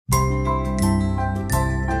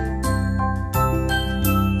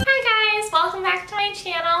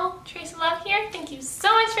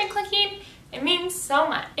been clicking, it means so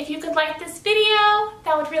much. If you could like this video,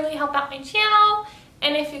 that would really help out my channel.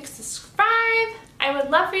 And if you could subscribe, I would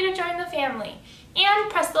love for you to join the family.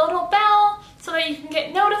 And press the little bell so that you can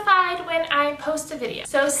get notified when I post a video.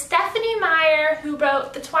 So Stephenie Meyer, who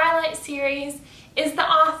wrote the Twilight series, is the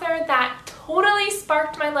author that totally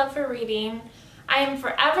sparked my love for reading. I am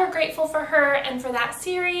forever grateful for her and for that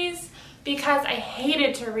series because I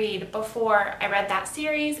hated to read before I read that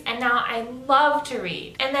series, and now I love to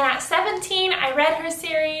read. And then at 17, I read her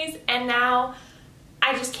series, and now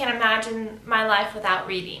I just can't imagine my life without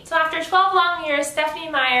reading. So after 12 long years, Stephenie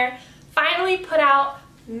Meyer finally put out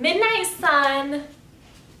Midnight Sun,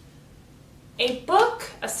 a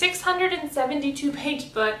book, a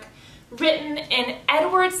 672-page book written in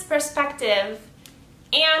Edward's perspective,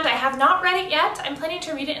 and I have not read it yet. I'm planning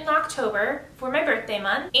to read it in October for my birthday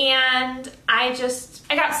month, and I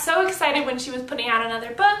got so excited when she was putting out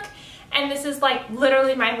another book, and this is like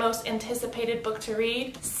literally my most anticipated book to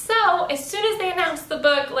read. So as soon as they announced the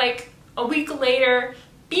book, like a week later,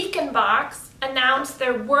 Beacon Box announced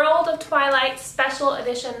their World of Twilight Special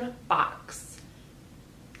Edition box.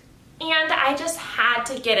 And I just had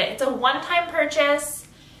to get it. It's a one-time purchase,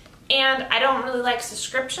 and I don't really like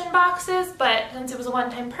subscription boxes, but since it was a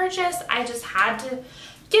one-time purchase, I just had to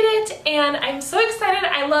get it, and I'm so excited.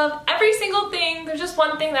 I love every single thing. There's just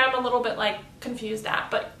one thing that I'm a little bit like confused at,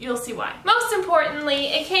 but you'll see why. Most importantly,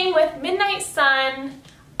 it came with Midnight Sun,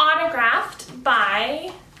 autographed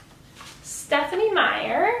by Stephenie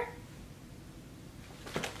Meyer.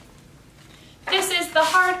 This is the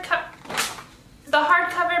hardcover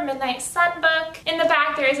Midnight Sun book. In the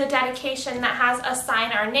back there is a dedication that has a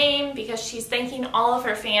sign our name because she's thanking all of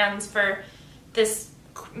her fans for this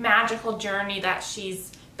magical journey that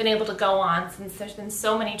she's been able to go on since there's been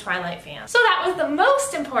so many Twilight fans. So that was the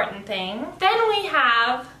most important thing. Then we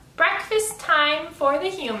have Breakfast Time for the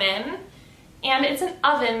Human, and it's an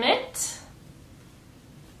oven mitt.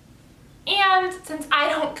 And since I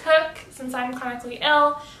don't cook, since I'm chronically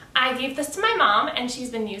ill, I gave this to my mom and she's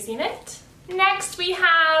been using it. Next we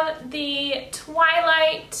have the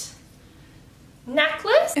Twilight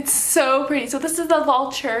necklace. It's so pretty. So this is the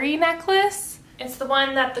Volturi necklace. It's the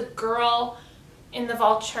one that the girl in the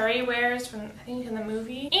Volturi wears from, I think, in the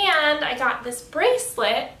movie. And I got this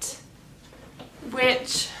bracelet,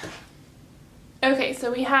 which, okay,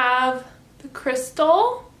 so we have the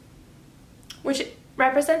crystal, which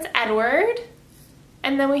represents Edward,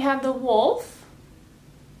 and then we have the wolf,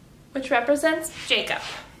 which represents Jacob.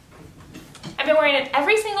 I've been wearing it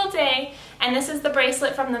every single day, and this is the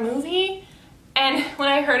bracelet from the movie, and when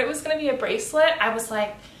I heard it was going to be a bracelet, I was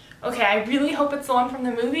like, okay, I really hope it's the one from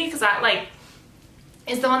the movie, because that, like,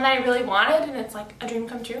 is the one that I really wanted, and it's like a dream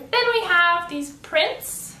come true. Then we have these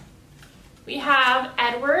prints. We have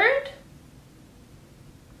Edward,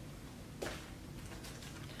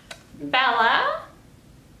 Bella,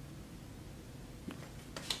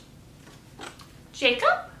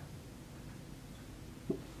 Jacob,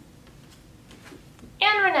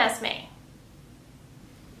 and Renesmee.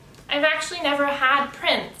 I've actually never had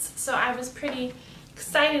prints, so I was pretty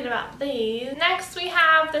excited about these. Next we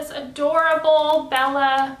have this adorable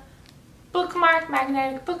Bella bookmark,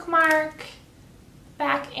 magnetic bookmark,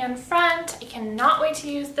 back and front. I cannot wait to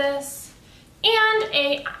use this. And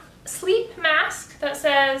a sleep mask that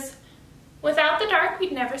says, "Without the dark,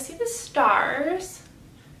 we'd never see the stars."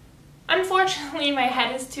 Unfortunately, my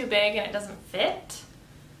head is too big and it doesn't fit.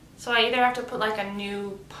 So I either have to put like a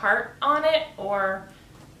new part on it, or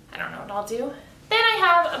I don't know what I'll do. Then I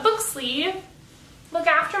have a book sleeve, Look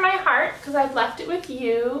After My Heart, because I've left it with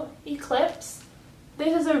you, Eclipse.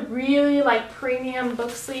 This is a really like premium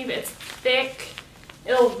book sleeve. It's thick.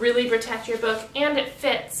 It'll really protect your book, and it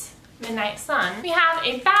fits Midnight Sun. We have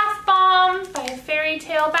a bath bomb by Fairy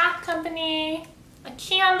Tale Bath Company, a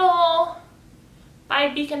candle by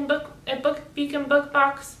Beacon Book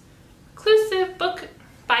Box, exclusive book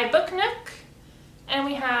by Book Nook, and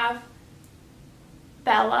we have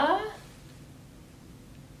Bella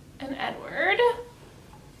and Edward.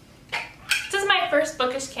 This is my first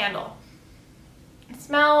bookish candle. It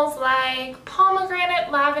smells like pomegranate,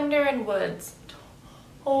 lavender, and woods.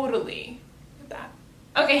 Totally. Look at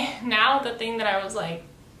that. Okay, now the thing that I was like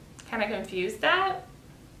kind of confused at.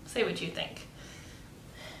 Say what you think.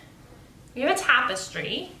 We have a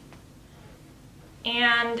tapestry,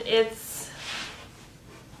 and it's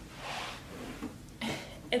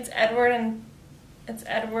Edward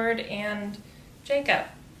and Jacob.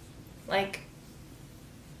 Like,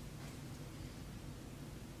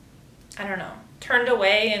 I don't know, turned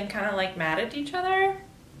away and kind of like mad at each other.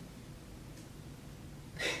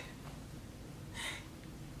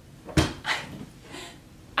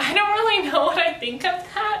 I think of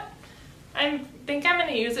that. I think I'm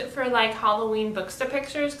gonna use it for like Halloween bookstore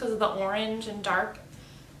pictures because of the orange and dark.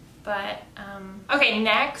 But, okay,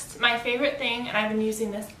 next, my favorite thing, and I've been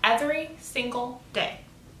using this every single day.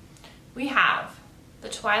 We have the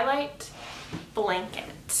Twilight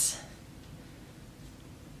blanket.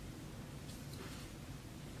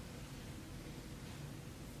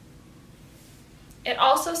 It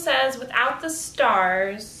also says without the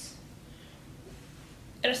stars.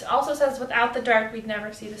 It also says without the dark, we'd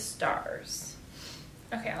never see the stars.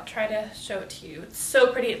 Okay, I'll try to show it to you. It's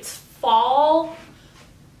so pretty. It's fall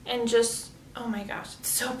and just, oh my gosh, it's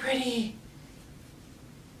so pretty.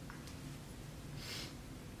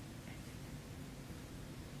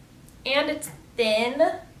 And it's thin.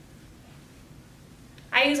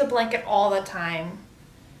 I use a blanket all the time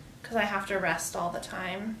because I have to rest all the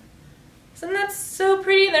time. Isn't that so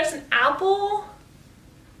pretty? There's an apple.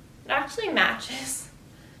 It actually matches.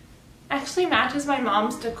 Actually matches my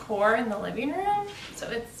mom's decor in the living room. So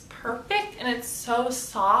it's perfect and it's so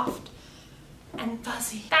soft and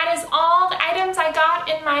fuzzy. That is all the items I got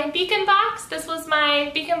in my Beacon box. This was my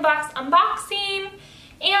Beacon box unboxing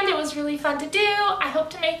and it was really fun to do. I hope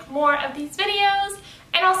to make more of these videos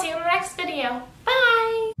and I'll see you in the next video. Bye!